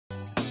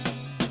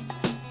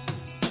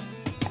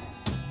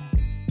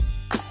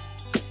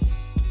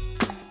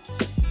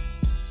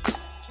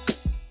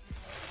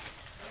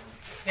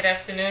Good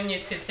afternoon,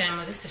 YouTube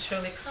family. This is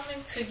Shirley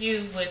coming to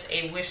you with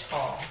a Wish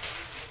haul.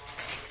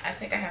 I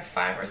think I have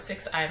 5 or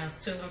 6 items.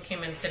 2 of them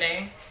came in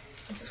today.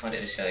 I just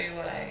wanted to show you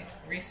what I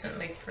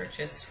recently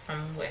purchased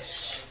from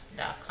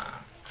Wish.com.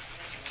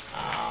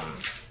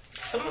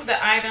 Some of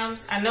the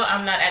items, I know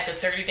I'm not at the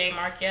 30-day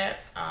mark yet.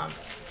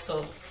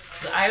 So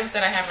the items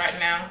that I have right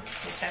now,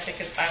 which I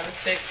think is 5 or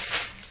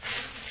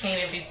 6, came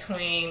in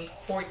between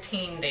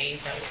 14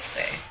 days, I would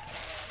say,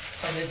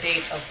 from the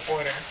date of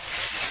order.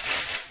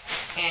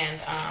 And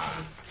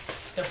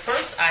the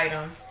first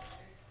item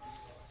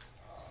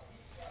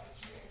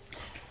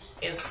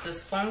is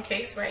this phone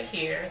case right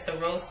here. It's a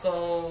rose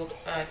gold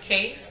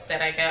case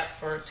that I got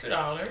for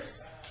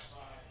 $2.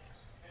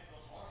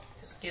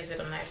 Just gives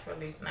it a nice,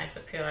 really nice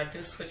appeal. I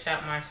do switch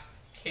out my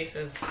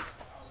cases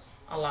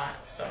a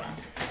lot, so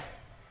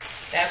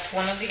that's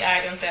one of the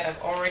items that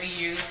I've already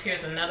used.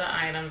 Here's another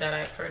item that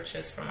I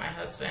purchased for my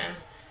husband.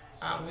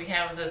 We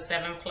have the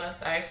 7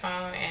 Plus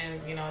iPhone,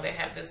 and you know they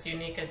have this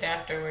unique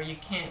adapter where you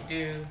can't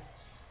do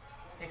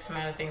X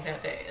amount of things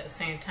at the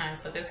same time.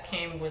 So this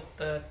came with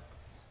the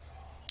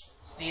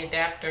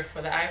adapter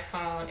for the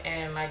iPhone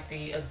and like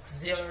the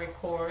auxiliary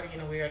cord. You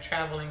know, we are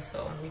traveling,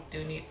 so we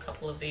do need a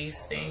couple of these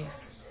things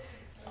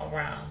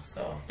around.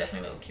 So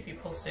definitely will keep you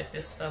posted if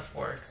this stuff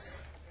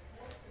works.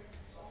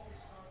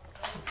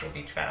 This will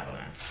be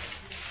traveling.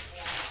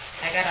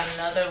 I got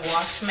another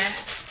wash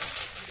mat.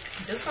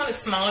 This one is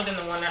smaller than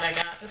the one that I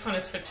got. This one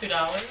is for $2.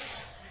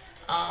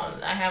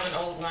 I have an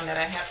old one that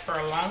I had for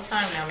a long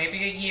time now,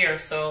 maybe a year or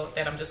so,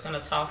 that I'm just going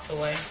to toss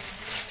away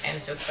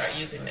and just start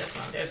using this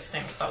one. They're the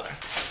same color.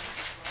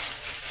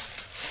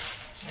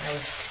 That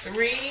was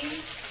 3.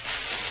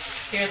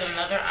 Here's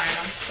another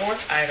item,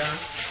 4th item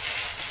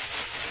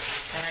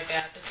that I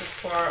got. This is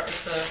for,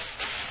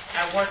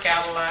 I work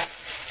out a lot.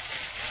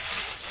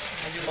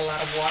 I do a lot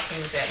of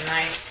walkings at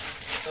night.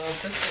 So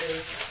this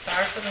is,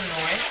 sorry for the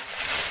noise.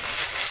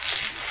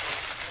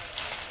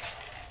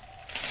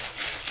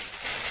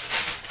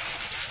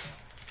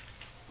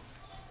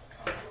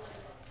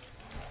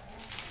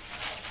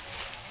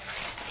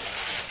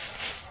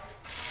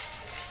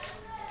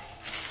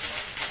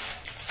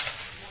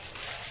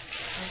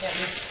 I got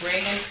this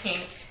gray and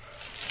pink.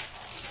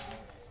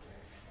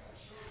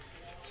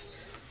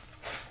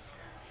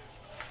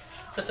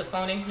 Put the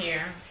phone in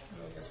here.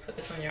 We'll just put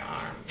this on your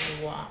arm when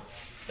you walk,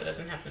 so it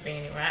doesn't have to be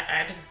anywhere.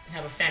 I do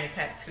have a fanny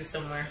pack too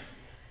somewhere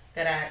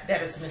that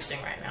is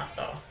missing right now.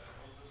 So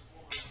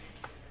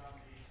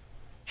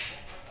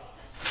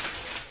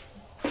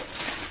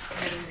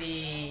and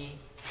the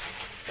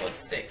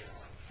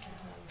 6,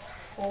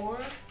 4,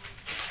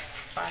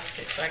 5,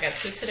 6. So I got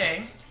 2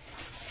 today.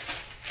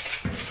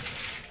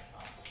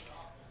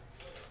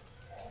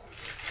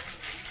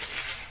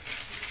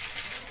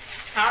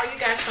 How are you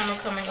guys summer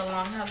coming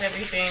along? How's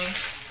everything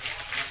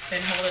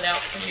been holding out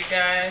for you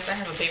guys? I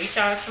have a baby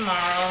shower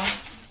tomorrow.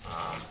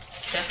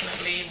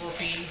 Definitely will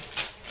be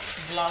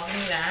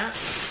vlogging that.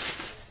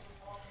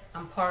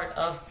 I'm part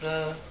of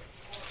the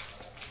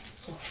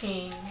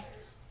team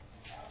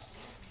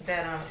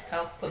that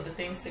helped put the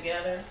things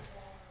together.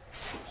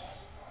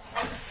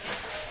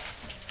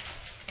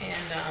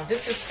 And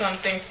this is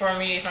something for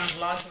me if I'm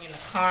vlogging in the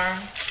car.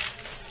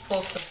 It's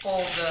supposed to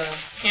hold the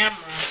camera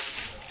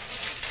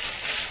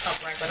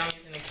upright, but I'm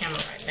using the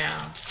camera right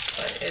now.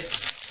 But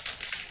it's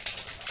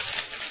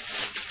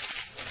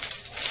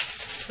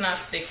not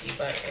sticky,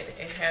 but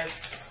it has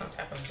some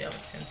type of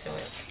gelatin to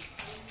it.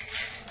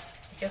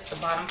 I guess the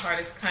bottom part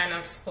is kind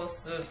of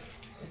supposed to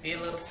be a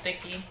little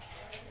sticky,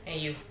 and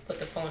you put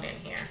the phone in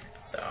here.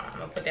 So I'm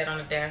gonna put that on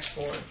the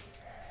dashboard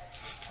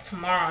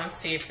tomorrow and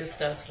see if this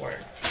does work.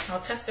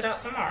 I'll test it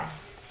out tomorrow.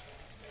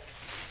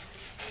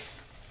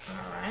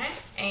 All right,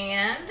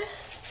 and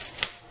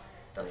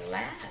the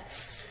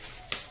last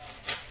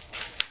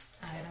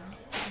item,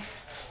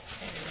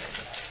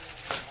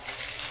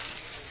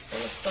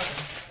 full of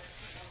butter.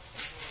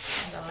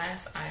 And the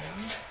last item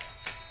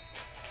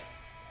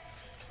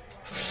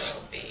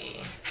will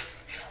be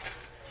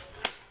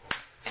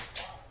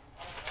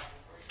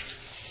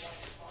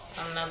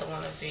another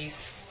one of these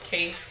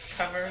case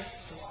covers.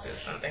 This is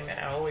something that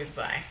I always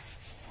buy.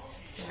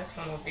 And this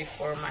one will be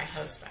for my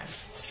husband.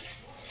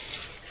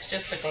 It's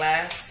just a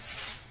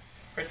glass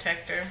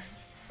protector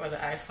for the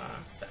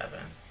iPhone 7.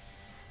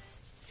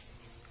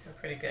 They're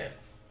pretty good.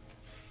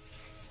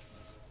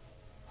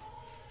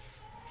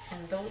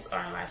 And those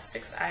are my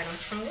 6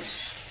 items from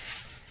Wish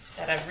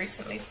that I've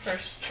recently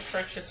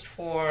purchased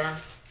for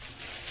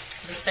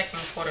the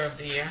 2nd quarter of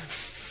the year.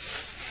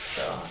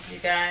 So you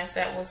guys,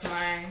 that was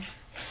my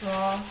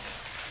haul.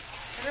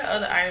 I got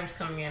other items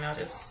coming in. I'll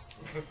just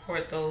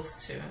record those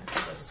too.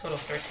 That's a total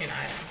of 13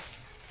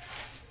 items.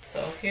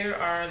 So here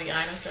are the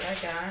items that I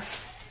got.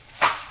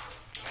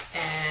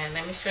 And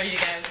let me show you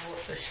guys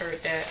what the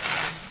shirt that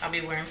I'll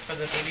be wearing for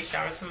the baby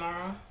shower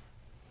tomorrow.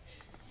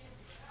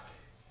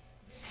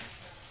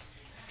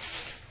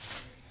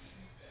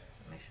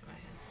 Make sure my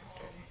hands aren't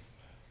dirty.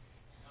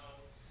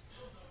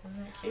 Isn't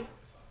that cute?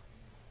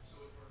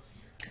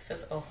 It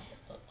says, oh,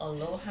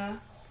 Aloha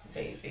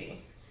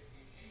Baby.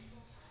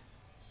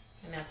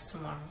 that's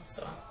tomorrow.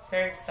 So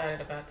very excited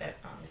about that.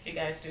 If you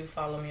guys do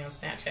follow me on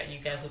Snapchat, you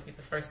guys will be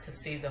the first to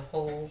see the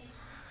whole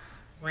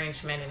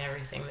arrangement and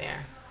everything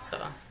there.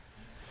 So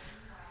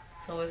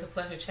it's always a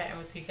pleasure chatting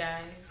with you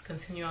guys.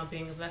 Continue on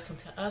being a blessing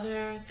to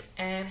others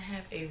and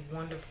have a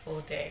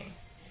wonderful day.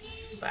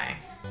 Bye.